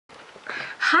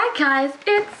Hi guys,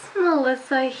 it's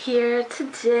Melissa here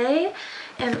today,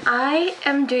 and I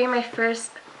am doing my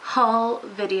first haul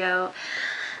video.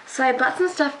 So I bought some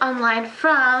stuff online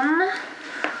from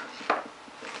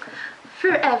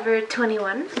Forever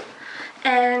 21,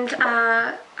 and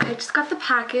I just got the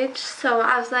package, so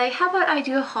I was like, how about I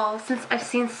do a haul since I've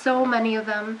seen so many of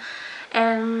them.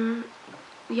 And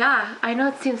yeah, I know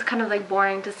it seems kind of like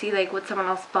boring to see like what someone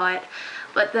else bought,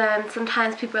 but then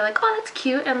sometimes people are like, oh, that's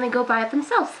cute, and they go buy it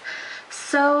themselves.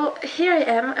 So here I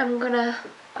am. I'm gonna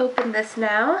open this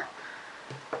now.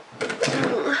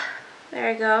 There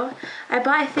I go. I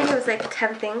bought, I think it was like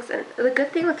 10 things, and the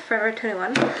good thing with Forever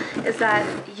 21 is that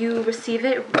you receive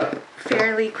it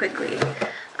fairly quickly.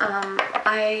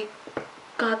 I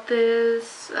got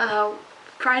this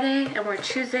Friday, and we're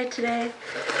Tuesday today,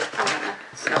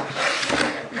 so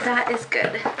that is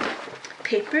good.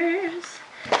 Papers.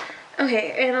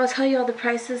 Okay, and I'll tell you all the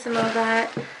prices and all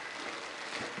that.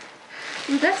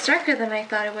 Ooh, that's darker than I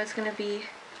thought it was gonna be.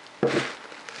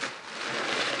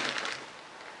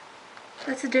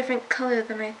 That's a different color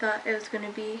than I thought it was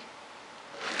gonna be.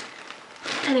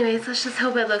 Anyways, let's just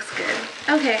hope it looks good.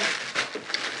 Okay,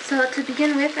 so to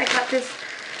begin with, I got this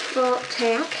little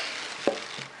tank.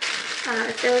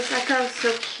 I thought it was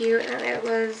so cute, and it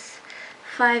was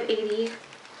 $5.80.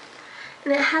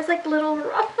 And it has like little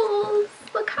ruffles.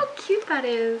 Look how cute that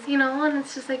is, you know? And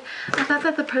it's just like, I thought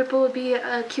that the purple would be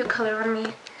a cute color on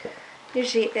me.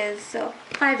 Usually it is, so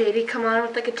 $5.80. Come on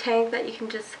with like a tank that you can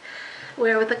just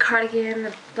wear with a cardigan,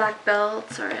 a black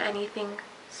belt, or anything.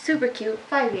 Super cute.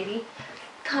 $5.80.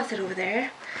 Toss it over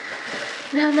there.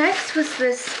 Now next was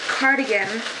this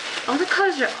cardigan. All the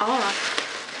colors are off.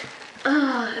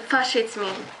 Ugh, it frustrates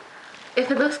me. If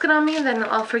it looks good on me, then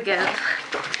I'll forgive.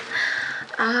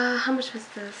 How much was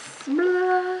this?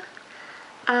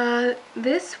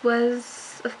 This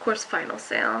was, of course, final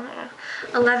sale.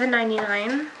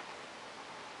 $11.99.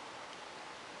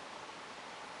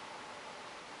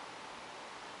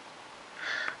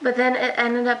 But then it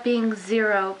ended up being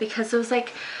 $0 because it was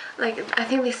like I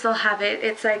think they still have it.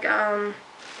 It's like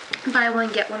buy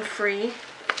one get one free.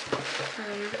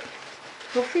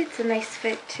 Hopefully it's a nice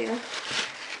fit too.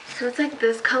 So it's like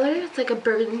this color. It's like a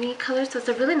burgundy color, so it's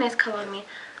a really nice color on me.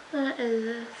 What is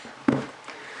this?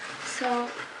 So,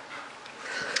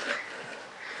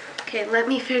 okay, let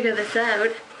me figure this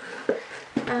out.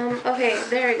 Okay,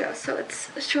 there we go. So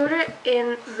it's shorter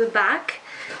in the back,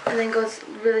 and then goes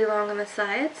really long on the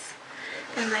sides.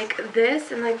 And like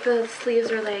this, and like the sleeves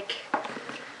are like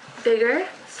bigger.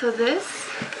 So this,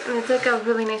 and it's like a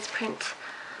really nice print.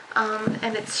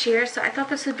 And it's sheer, so I thought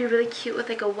this would be really cute with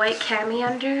like a white cami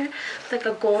under, with like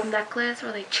a gold necklace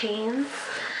or like chains,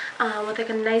 with like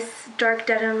a nice dark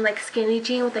denim like skinny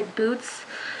jean with like boots,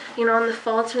 you know, in the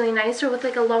fall it's really nice, or with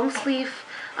like a long sleeve,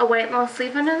 a white long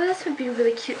sleeve under this would be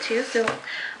really cute too. So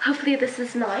hopefully this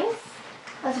is nice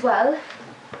as well.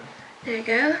 There you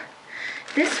go.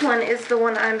 This one is the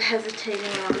one I'm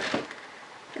hesitating on.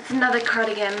 It's another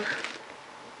cardigan.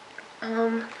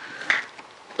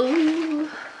 Ooh.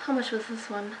 How much was this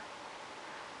one?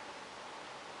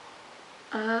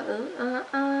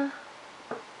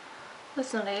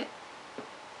 That's not it.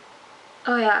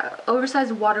 Oh yeah,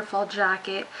 oversized waterfall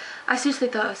jacket. I seriously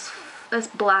thought that's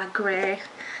black gray.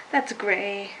 That's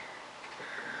gray.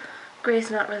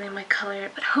 Gray's not really my color,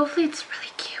 but hopefully it's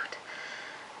really cute.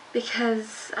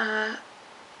 Because,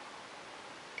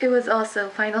 it was also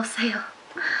final sale.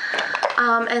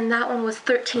 And that one was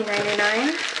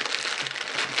 $13.99.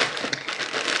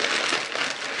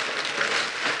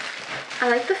 I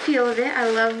like the feel of it. I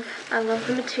love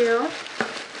the material.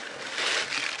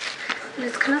 And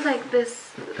it's kind of like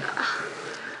this,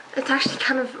 it's actually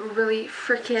kind of really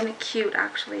freaking cute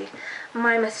actually.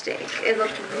 My mistake. It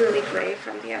looked really gray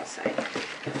from the outside.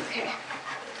 Okay.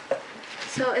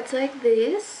 So it's like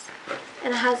this,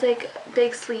 and it has like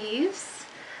big sleeves.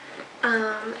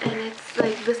 And it's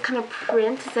like this kind of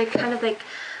print. It's like kind of like,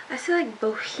 I say like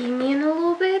bohemian a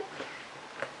little bit.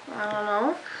 I don't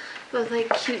know. With like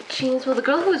cute jeans. Well, the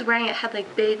girl who was wearing it had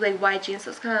like big like wide jeans,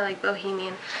 so it's kind of like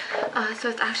bohemian. So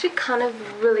it's actually kind of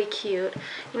really cute,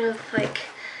 you know, with like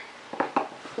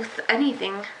with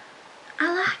anything.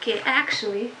 I like it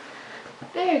actually.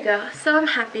 There you go. So I'm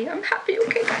happy.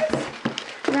 Okay guys.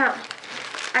 Now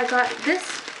I got this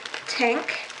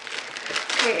tank.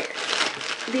 Okay,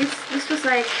 this was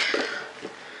like,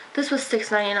 this was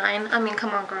 $6.99. I mean,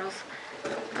 come on girls.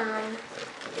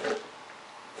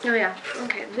 Oh yeah,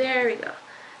 okay, there we go.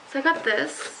 So I got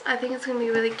this. I think it's gonna be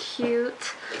really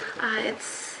cute.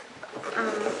 It's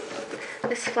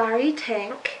this flowery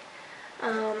tank,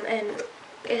 and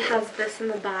it has this in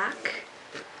the back.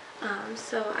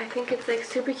 So I think it's like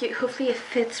super cute. Hopefully it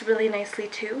fits really nicely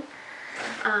too.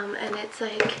 And it's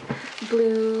like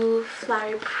blue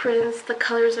flowery prints. The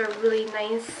colors are really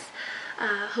nice.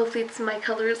 Hopefully it's my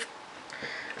colors.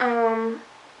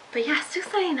 But yeah,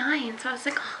 $6.99. So I was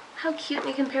like, oh, how cute. And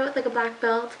you can pair it with like a black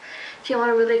belt if you want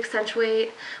to really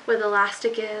accentuate where the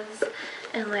elastic is.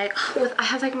 And like, I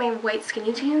have like my white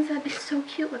skinny jeans. That'd be so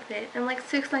cute with it. And like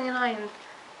 $6.99. Are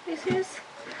you serious?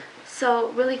 So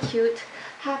really cute.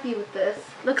 Happy with this.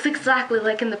 Looks exactly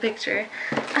like in the picture.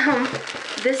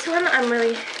 This one I'm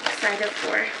really excited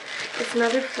for. It's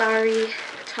another flowery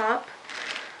top.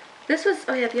 This was,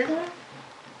 oh yeah, the other one.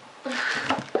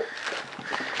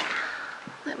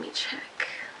 Let me check.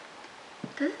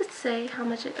 Does it say how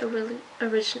much it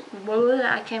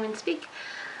I can't even speak.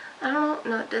 I don't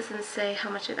know. No, it doesn't say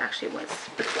how much it actually was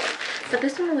before. But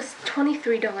this one was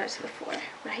 $23 before,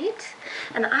 right?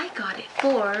 And I got it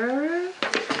for,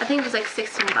 I think it was like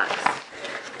 16 bucks.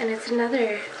 And it's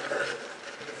another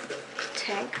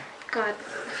tank. God,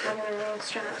 I'm having the wrong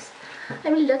straps. I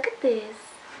mean, look at this.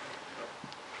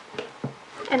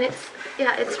 And it's,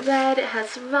 yeah, it's red. It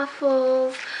has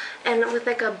ruffles. And with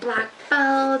like a black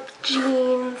belt,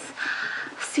 jeans.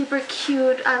 Super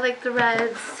cute. I like the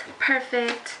reds.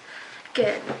 Perfect.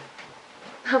 Good.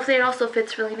 Hopefully it also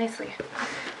fits really nicely.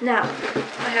 Now,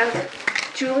 I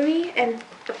have jewelry and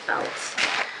the belts.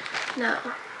 Now,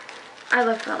 I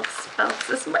love belts. Belts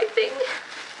is my thing.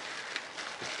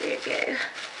 There you go.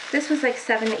 This was like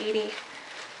 $7.80.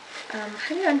 How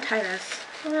do you untie this?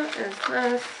 What is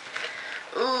this?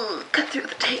 Ooh, cut through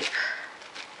the tape.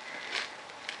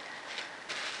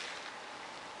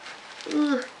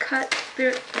 Ooh, cut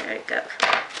through. There you go.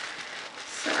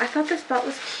 So I thought this belt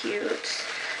was cute.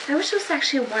 I wish it was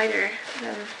actually wider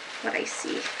than what I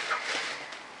see.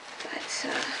 But,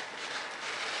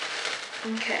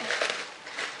 okay.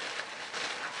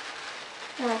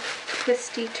 Oh,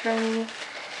 twisty, turny.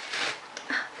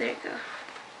 Oh, there you go.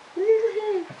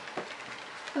 Woohoo!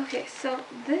 Okay, so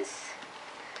this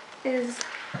is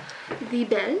the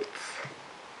belt.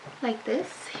 Like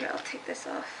this. Here, I'll take this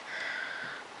off.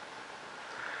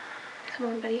 Come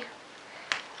on, buddy.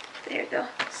 There you go.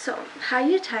 So, how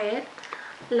you tie it,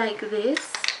 like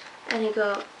this, and you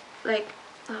go like,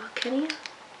 oh, can you?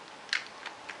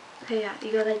 Okay, yeah,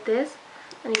 you go like this,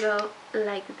 and you go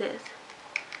like this.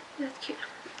 That's cute.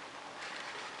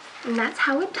 And that's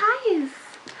how it ties.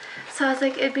 So I was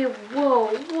like, it'd be,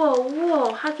 whoa, whoa,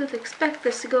 whoa, how did I expect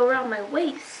this to go around my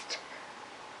waist?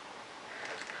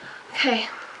 Okay,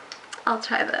 I'll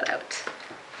try that out.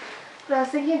 But I was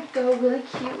thinking it'd go really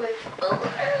cute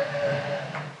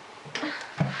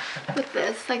with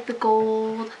this, like the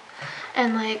gold,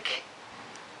 and like,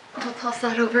 I'll toss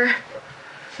that over.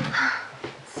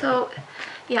 So,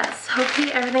 yes,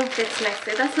 hopefully everything fits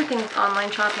nicely. That's the thing with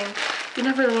online shopping. You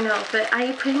never really know, but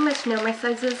I pretty much know my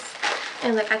sizes,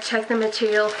 and like I check the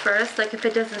material first. Like if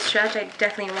it doesn't stretch, I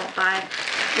definitely won't buy,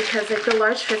 because like the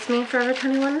large fits me in Forever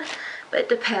 21, but it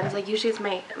depends. Like usually it's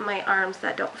my arms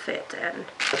that don't fit. And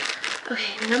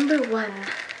okay, number one.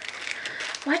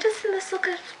 Why doesn't this look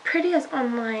as pretty as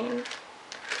online?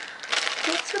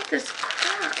 What's with this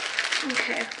crap?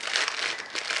 Okay.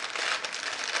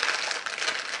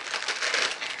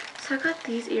 So I got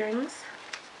these earrings.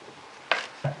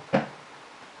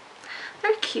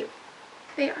 They're cute.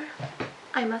 They are.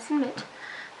 I must admit.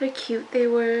 They're cute. They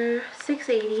were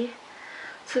 $6.80.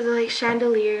 So they're like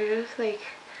chandeliers, like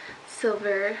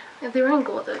silver. If they were in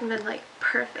gold, it would have been like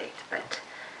perfect. But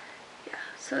yeah,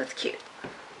 so it's cute.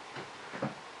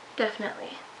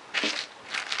 Definitely.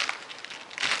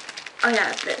 Oh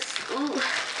yeah, this. Ooh.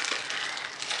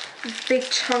 Big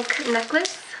chunk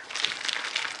necklace.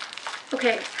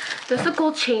 Okay, there's a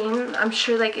gold chain. I'm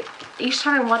sure like each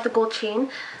time I want the gold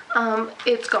chain,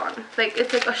 it's gone. Like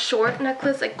it's like a short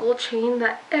necklace, like gold chain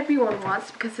that everyone wants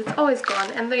because it's always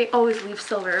gone, and they always leave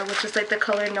silver, which is like the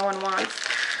color no one wants.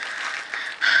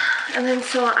 And then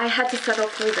so I had to settle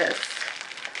for this,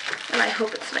 and I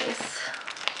hope it's nice.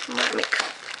 Let me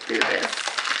cut through this.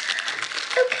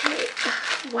 Okay.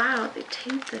 Wow, they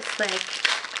tape this like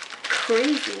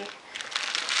crazy.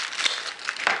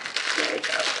 There you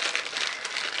go.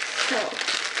 So,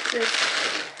 this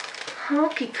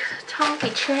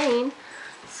honky chain.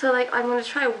 So like I'm gonna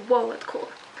try, whoa, it's cool.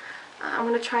 I'm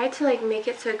gonna try to like make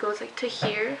it so it goes like to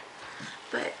here.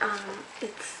 But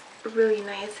it's really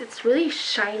nice. It's really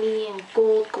shiny and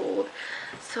gold.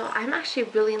 So I'm actually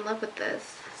really in love with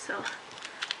this. So,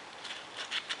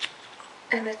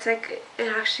 and it's like, it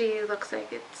actually looks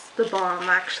like it's the bomb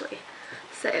actually.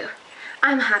 So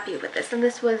I'm happy with this. And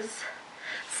this was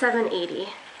 $7.80.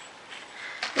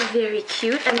 Very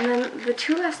cute. And then the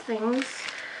two last things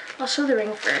I'll show the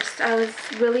ring first. I was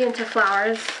really into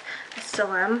flowers. I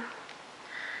still am.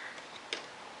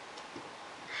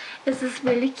 It's this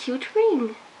really cute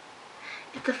ring.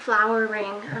 It's a flower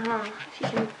ring. I don't know if you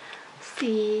can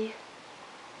see.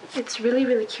 It's really,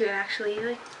 really cute actually.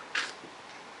 Like,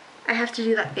 I have to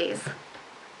do that face.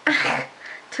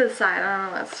 To the side. I don't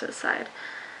know what's to the side.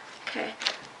 Okay.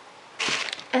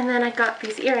 And then I got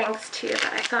these earrings too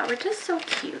that I thought were just so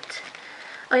cute.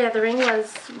 Oh yeah, the ring was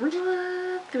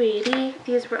 $380.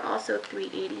 These were also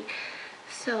 $380.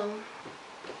 So,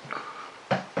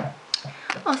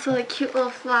 also like cute little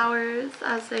flowers.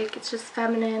 I was like, it's just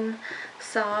feminine,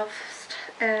 soft,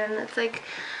 and it's like,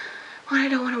 when I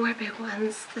don't want to wear big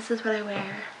ones, this is what I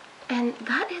wear. And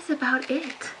that is about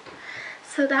it.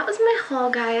 So that was my haul,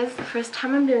 guys. The first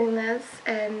time I'm doing this,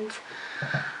 and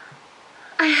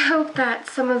I hope that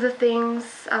some of the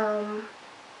things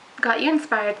got you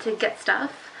inspired to get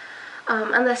stuff.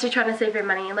 Unless you're trying to save your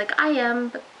money, like I am,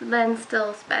 but then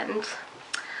still spend.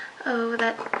 Oh,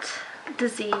 that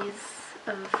disease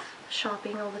of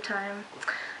shopping all the time.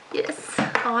 Yes,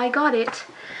 oh, I got it.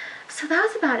 So that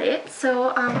was about it.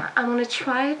 So I'm gonna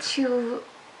try to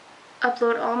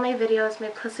upload all my videos, my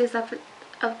pussies of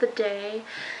the day,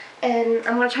 and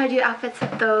I'm gonna try to do outfits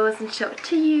with those and show it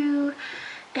to you.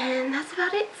 And that's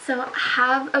about it. So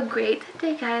have a great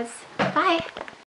day, guys. Bye.